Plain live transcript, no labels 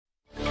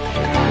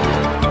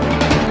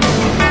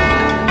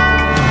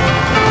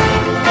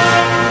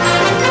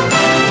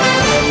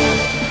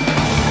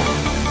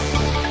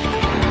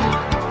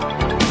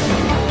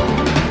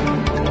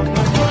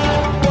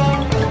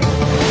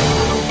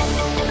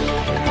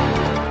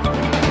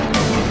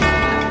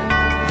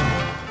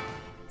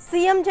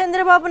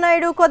చంద్రబాబు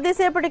నాయుడు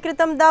కొద్దిసేపటి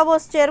క్రితం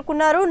దావోస్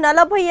చేరుకున్నారు.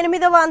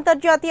 48వ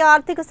అంతర్జాతీయ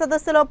ఆర్థిక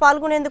సదస్సులో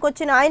పాల్గొనేందుకు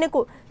వచ్చిన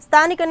ఆయనకు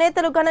స్థానిక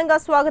నేతలు ఘనంగా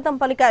స్వాగతం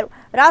పలికారు.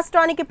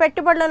 రాష్ట్రానికి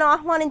పెట్టుబడులను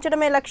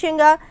ఆహ్వానించడమే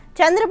లక్ష్యంగా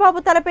చంద్రబాబు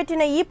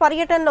తలపెట్టిన ఈ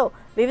పర్యటనలో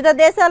వివిధ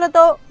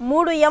దేశాలతో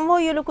 3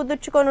 MOUలు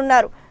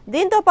కుదుర్చుకోనున్నారు.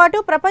 దీంతో పాటు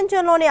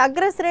ప్రపంచంలోని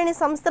అగ్రశ్రేణి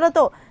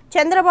సంస్థలతో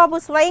చంద్రబాబు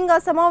స్వయంగా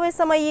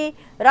సమావేశమయ్యి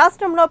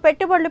రాష్ట్రంలో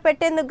పెట్టుబడులు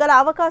పెట్టేందుకు గల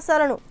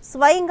అవకాశాలను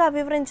స్వయంగా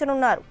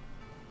వివరించనున్నారు.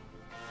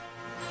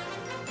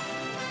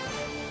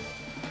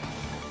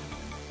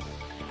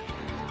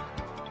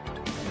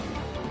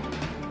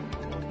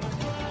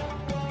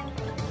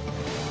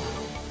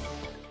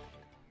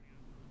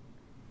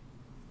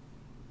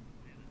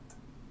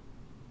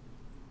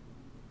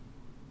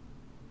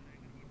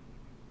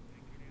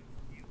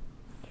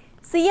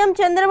 CM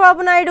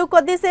చంద్రబాబు నాయుడు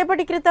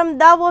కొద్దిసేపటి క్రితం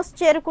దావోస్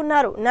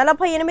చేరుకున్నారు.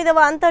 48వ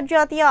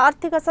అంతర్జాతీయ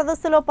ఆర్థిక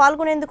సదస్సులో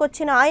పాల్గొనేందుకు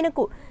వచ్చిన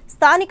ఆయనకు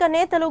స్థానిక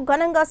నేతలు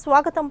ఘనంగా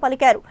స్వాగతం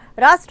పలికారు.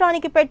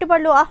 రాష్ట్రానికి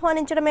పెట్టుబడులు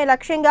ఆహ్వానించడమే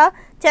లక్ష్యంగా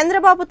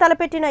చంద్రబాబు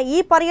తలపెట్టిన ఈ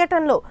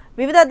పర్యటనలో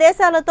వివిధ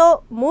దేశాలతో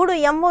 3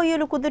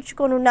 MOUలు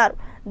కుదుర్చుకోనున్నారు.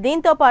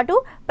 దీంతో పాటు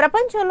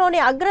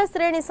ప్రపంచంలోని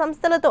అగ్రశ్రేణి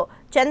సంస్థలతో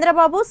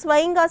చంద్రబాబు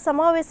స్వయంగా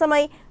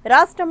సమావేశమై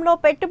రాష్ట్రంలో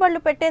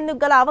పెట్టుబడులు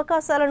పెట్టేందుకు గల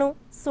అవకాశాలను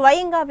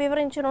స్వయంగా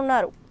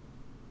వివరించనున్నారు.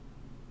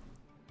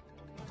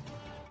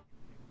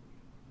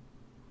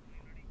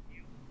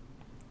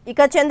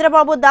 ఇక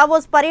చంద్రబాబు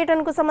దావోస్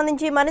పర్యటనకు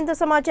సంబంధించి మరింత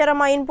సమాచారం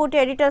మా ఇన్పుట్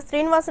ఎడిటర్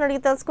శ్రీనివాస్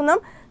అడిగి తెలుసుకుందాం.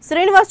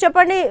 శ్రీనివాస్,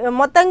 చెప్పండి,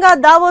 మొత్తంగా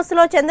దావోస్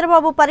లో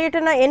చంద్రబాబు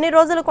పర్యటన ఎన్ని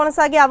రోజులు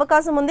కొనసాగే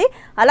అవకాశం ఉంది?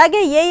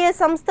 అలాగే ఏ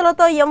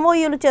సంస్థలతో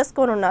MOUలు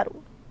చేసుకోనున్నారు?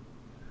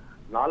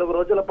 4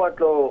 రోజుల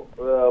పాటు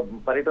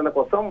పర్యటన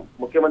కోసం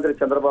ముఖ్యమంత్రి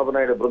చంద్రబాబు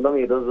నాయుడు బృందం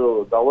ఈ రోజు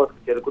దావోస్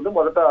కు చేరుకుంది.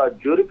 మొదట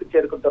జ్యూరిక్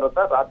చేరుకున్న తర్వాత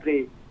రాత్రి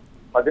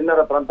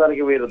 10:30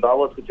 ప్రాంతానికి వీరు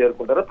దావోస్ కు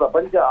చేరుకుంటారు.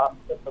 ప్రపంచ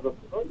ఆర్థిక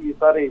సదస్సులో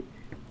ఈసారి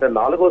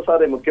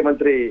 4వసారి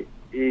ముఖ్యమంత్రి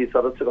ఈ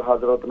సదస్సుకు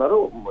హాజరవుతున్నారు.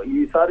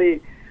 ఈసారి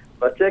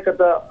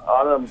ప్రత్యేకత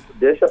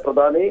దేశ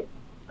ప్రధాని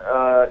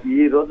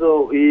ఈ రోజు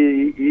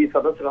ఈ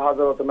సదస్సుకు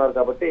హాజరవుతున్నారు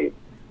కాబట్టి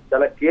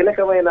చాలా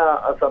కీలకమైన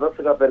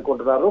సదస్సుగా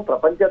పేర్కొంటున్నారు.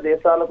 ప్రపంచ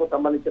దేశాలకు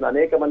సంబంధించిన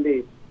అనేక మంది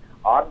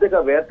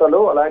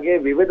ఆర్థికవేత్తలు అలాగే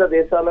వివిధ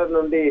దేశాల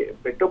నుండి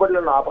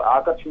పెట్టుబడులను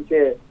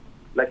ఆకర్షించే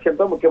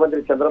లక్ష్యంతో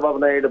ముఖ్యమంత్రి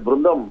చంద్రబాబు నాయుడు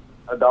బృందం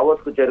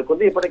దావోస్ కు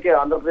చేరుకుంది. ఇప్పటికే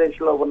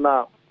ఆంధ్రప్రదేశ్ లో ఉన్న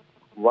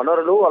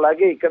వనరులు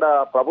అలాగే ఇక్కడ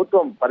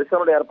ప్రభుత్వం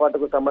పరిశ్రమల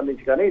ఏర్పాటుకు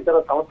సంబంధించి కానీ ఇతర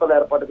సంస్థల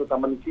ఏర్పాటుకు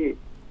సంబంధించి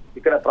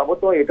ఇక్కడ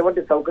ప్రభుత్వం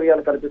ఎటువంటి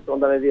సౌకర్యాలు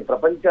కల్పిస్తుందనేది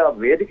ప్రపంచ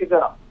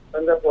వేదికగా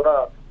కూడా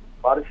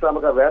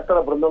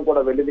పారిశ్రామికవేత్తల బృందం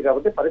కూడా వెళ్ళింది.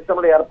 కాబట్టి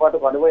పరిశ్రమల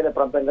ఏర్పాటుకు అనువైన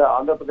ప్రాంతంగా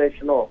ఆంధ్రప్రదేశ్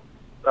ను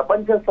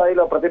ప్రపంచ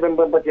స్థాయిలో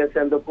ప్రతిబింబింప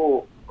చేసేందుకు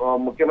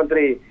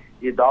ముఖ్యమంత్రి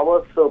ఈ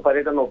దావోస్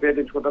పర్యటన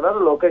ఉపయోగించుకుంటున్నారు.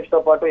 లోకేష్ తో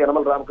పాటు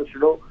యనమల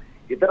రామకృష్ణుడు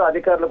ఇతర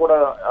అధికారులు కూడా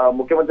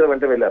ముఖ్యమంత్రి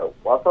వెంట వెళ్లారు.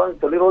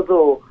 వాస్తవానికి తొలి రోజు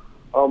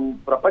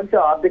ప్రపంచ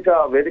ఆర్థిక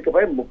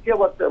వేదికపై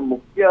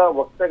ముఖ్య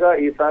వక్తగా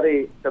ఈసారి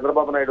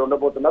చంద్రబాబు నాయుడు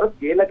ఉండబోతున్నారు.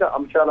 కీలక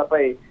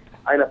అంశాలపై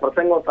ఆయన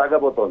ప్రసంగం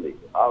సాగబోతోంది.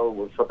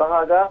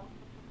 స్వతహాగా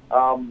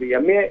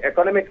MA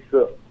ఎకనామిక్స్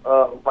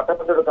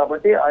పట్టభద్రుడు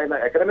కాబట్టి ఆయన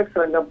ఎకనామిక్స్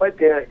రంగంపై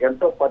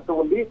ఎంతో పట్టు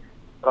ఉంది.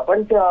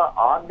 ప్రపంచ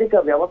ఆర్థిక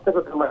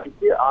వ్యవస్థకు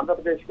సంబంధించి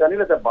ఆంధ్రప్రదేశ్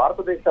కానీ లేదా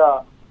భారతదేశ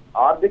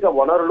ఆర్థిక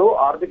వనరులు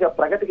ఆర్థిక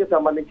ప్రగతికి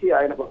సంబంధించి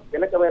ఆయనకు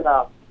కీలకమైన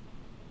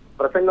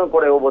ప్రసంగం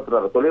కూడా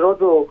ఇవ్వబోతున్నారు. తొలి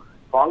రోజు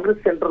కాంగ్రెస్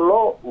సెంటర్ లో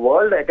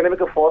వరల్డ్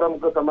ఎకనామిక్ ఫోరం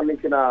కు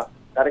సంబంధించిన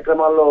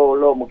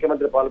కార్యక్రమాల్లో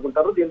ముఖ్యమంత్రి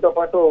పాల్గొంటారు. దీంతో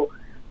పాటు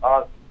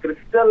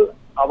క్రిస్టల్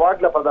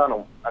అవార్డుల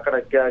ప్రదానం, అక్కడ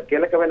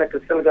కీలకమైన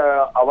క్రిస్టల్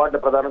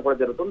అవార్డుల ప్రదానం కూడా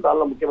జరుగుతుంది.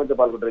 దానిలో ముఖ్యమంత్రి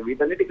పాల్గొంటారు.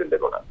 వీటన్నిటికంటే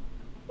కూడా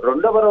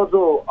 2వ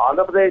రోజు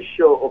ఆంధ్రప్రదేశ్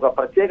ఒక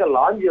ప్రత్యేక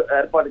లాంజ్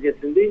ఏర్పాటు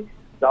చేసింది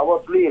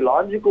దావోస్ లో. ఈ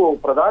లాంజ్ కు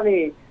ప్రధాని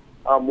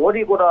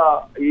మోడీ కూడా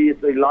ఈ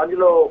లాంజ్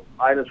లో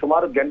ఆయన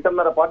సుమారు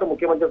 1.5 పాటు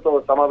ముఖ్యమంత్రితో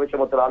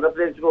సమావేశమవుతారు.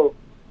 ఆంధ్రప్రదేశ్ కు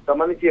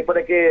సంబంధించి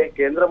ఇప్పటికే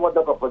కేంద్రం వద్ద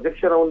ఒక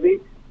ప్రొజెక్షన్ ఉంది.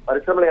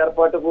 పరిశ్రమల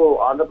ఏర్పాటుకు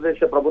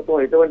ఆంధ్రప్రదేశ్ ప్రభుత్వం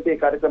ఎటువంటి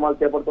కార్యక్రమాలు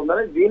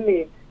చేపడుతుందని దీన్ని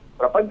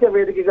ప్రపంచ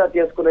వేదికగా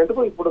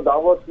చేసుకునేందుకు ఇప్పుడు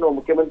దావోస్ ను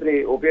ముఖ్యమంత్రి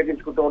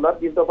ఉపయోగించుకుంటూ ఉన్నారు.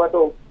 దీంతో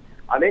పాటు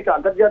అనేక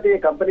అంతర్జాతీయ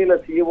కంపెనీల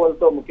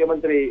CEOలతో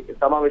ముఖ్యమంత్రి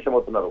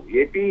సమావేశమవుతున్నారు.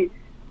 AP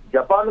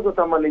జపాన్ కు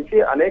సంబంధించి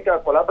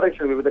అనేక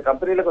కొలాబరేషన్ వివిధ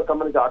కంపెనీలకు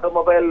సంబంధించి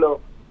ఆటోమొబైల్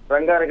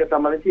రంగానికి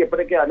సంబంధించి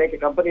ఇప్పటికే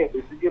అనేక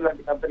కంపెనీలు SG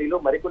లాంటి కంపెనీలు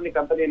మరికొన్ని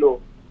కంపెనీలు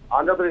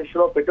ఆంధ్రప్రదేశ్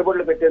లో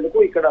పెట్టుబడులు పెట్టేందుకు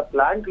ఇక్కడ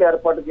ప్లాంట్లు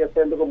ఏర్పాటు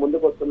చేసేందుకు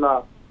ముందుకు వస్తున్న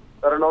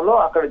తరుణంలో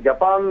అక్కడ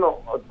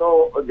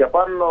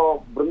జపాన్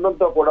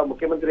బృందంతో కూడా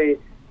ముఖ్యమంత్రి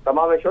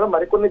సమావేశంలో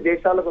మరికొన్ని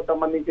దేశాలకు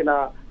సంబంధించిన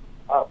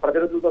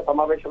ప్రతినిధులతో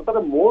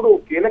సమావేశంతో 3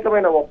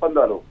 కీలకమైన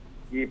ఒప్పందాలు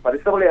ఈ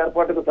పరిశ్రమల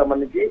ఏర్పాటుకు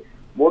సంబంధించి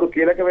 3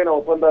 కీలకమైన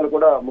ఒప్పందాలు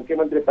కూడా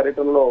ముఖ్యమంత్రి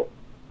పర్యటనలో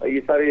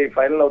ఈసారి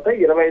ఫైనల్ అవుతాయి.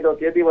 25వ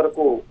తేదీ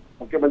వరకు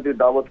ముఖ్యమంత్రి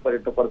దావోస్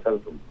పర్యటన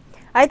కొనసాగుతుంది.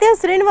 అయితే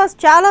శ్రీనివాస్,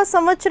 చాలా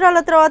సంవత్సరాల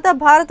తర్వాత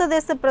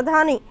భారతదేశ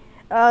ప్రధాని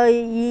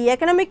ఈ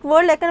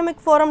వరల్డ్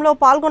ఎకనామిక్ ఫోరంలో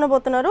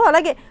పాల్గొనబోతున్నారు.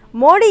 అలాగే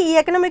మోడీ ఈ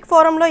ఎకనామిక్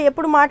ఫోరంలో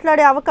ఎప్పుడు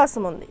మాట్లాడే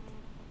అవకాశం ఉంది?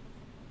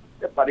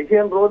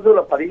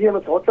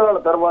 15 సంవత్సరాల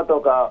తర్వాత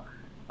ఒక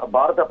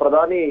భారత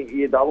ప్రధాని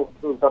ఈ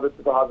దావోస్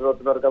సదస్సుకు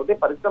హాజరవుతున్నారు. కాబట్టి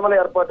పరిశ్రమల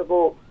ఏర్పాటుకు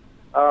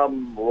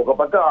ఒక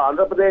పక్క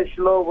ఆంధ్రప్రదేశ్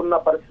లో ఉన్న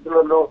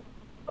పరిస్థితులలో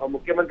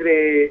ముఖ్యమంత్రి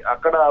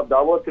అక్కడ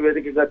దావోస్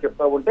వేదికగా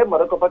చెప్తా ఉంటే,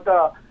 మరొక పక్క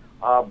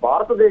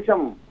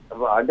భారతదేశం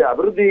అంటే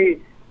అభివృద్ధి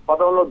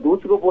పదంలో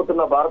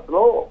దూసుకుపోతున్న భారత్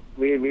లో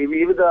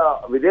వివిధ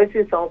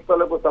విదేశీ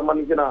సంస్థలకు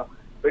సంబంధించిన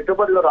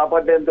పెట్టుబడులు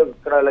రాబట్టేందుకు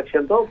ఇక్కడ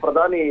లక్ష్యంతో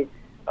ప్రధాని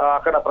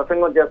అక్కడ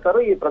ప్రసంగం చేస్తారు.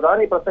 ఈ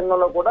ప్రధాని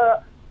ప్రసంగంలో కూడా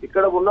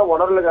ఇక్కడ ఉన్న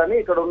వనరులు కానీ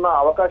ఇక్కడ ఉన్న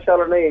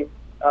అవకాశాలని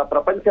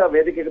ప్రపంచ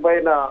వేదిక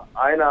పైన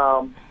ఆయన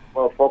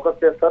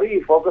ఫోకస్ చేస్తారు. ఈ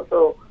ఫోకస్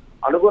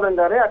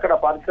అనుగుణంగానే అక్కడ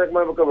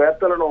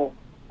పారిశ్రామికవేత్తలను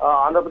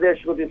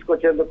ఆంధ్రప్రదేశ్ కు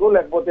తీసుకొచ్చేందుకు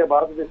లేకపోతే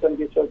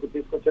భారతదేశానికి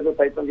తీసుకొచ్చేందుకు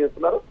ప్రయత్నం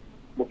చేస్తున్నారు.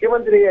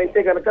 ముఖ్యమంత్రి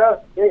అయితే కనుక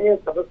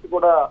సదస్సు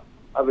కూడా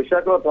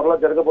విశాఖలో త్వరలో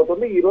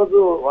జరగబోతుంది. ఈ రోజు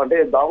అంటే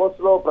దావోస్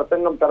లో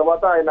ప్రసంగం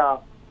తర్వాత ఆయన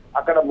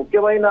అక్కడ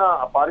ముఖ్యమైన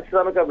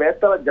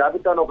పారిశ్రామికవేత్తల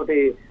జాబితాను ఒకటి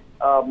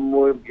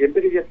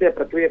ఎంపిక చేసే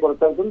ప్రక్రియ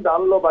కొనసాగుతుంది.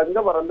 దానిలో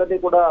భాగంగా వారందరినీ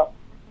కూడా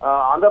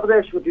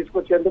ఆంధ్రప్రదేశ్ కు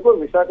తీసుకొచ్చేందుకు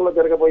విశాఖలో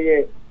జరగబోయే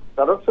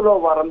సదస్సులో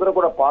వారందరూ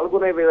కూడా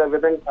పాల్గొనే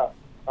విధంగా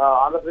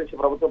ఆంధ్రప్రదేశ్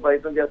ప్రభుత్వం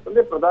ప్రయత్నం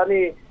చేస్తుంది.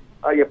 ప్రధాని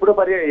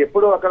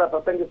ఎప్పుడు అక్కడ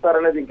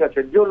ప్రసంగిస్తారనేది ఇంకా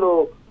షెడ్యూల్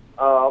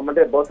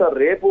అంటే బహుశా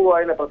రేపు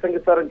ఆయన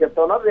ప్రసంగిస్తారని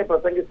చెప్తా ఉన్నారు. రేపు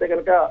ప్రసంగిస్తే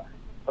కనుక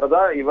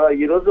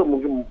ఈ రోజు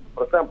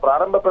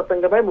ప్రారంభ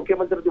ప్రసంగమే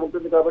ముఖ్యమంత్రికి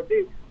ఉంటుంది కాబట్టి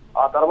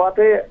ఆ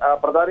తర్వాతే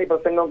ప్రధాని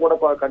ప్రసంగం కూడా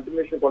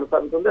కంటిన్యూషన్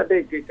కొనసాగుతుంది. అంటే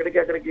ఇక్కడికి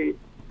అక్కడికి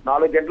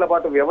 4 గంటల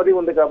పాటు వ్యవధి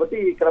ఉంది కాబట్టి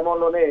ఈ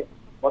క్రమంలోనే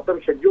మొత్తం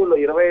షెడ్యూల్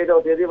 25వ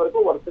తేదీ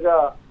వరకు వరుసగా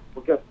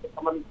ముఖ్యమంత్రికి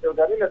సంబంధించిన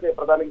కానీ లేకపోతే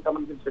ప్రధానికి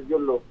సంబంధించిన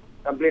షెడ్యూల్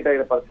కంప్లీట్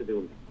అయిన పరిస్థితి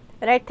ఉంది.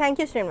 Right,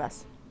 thank you Srinivas.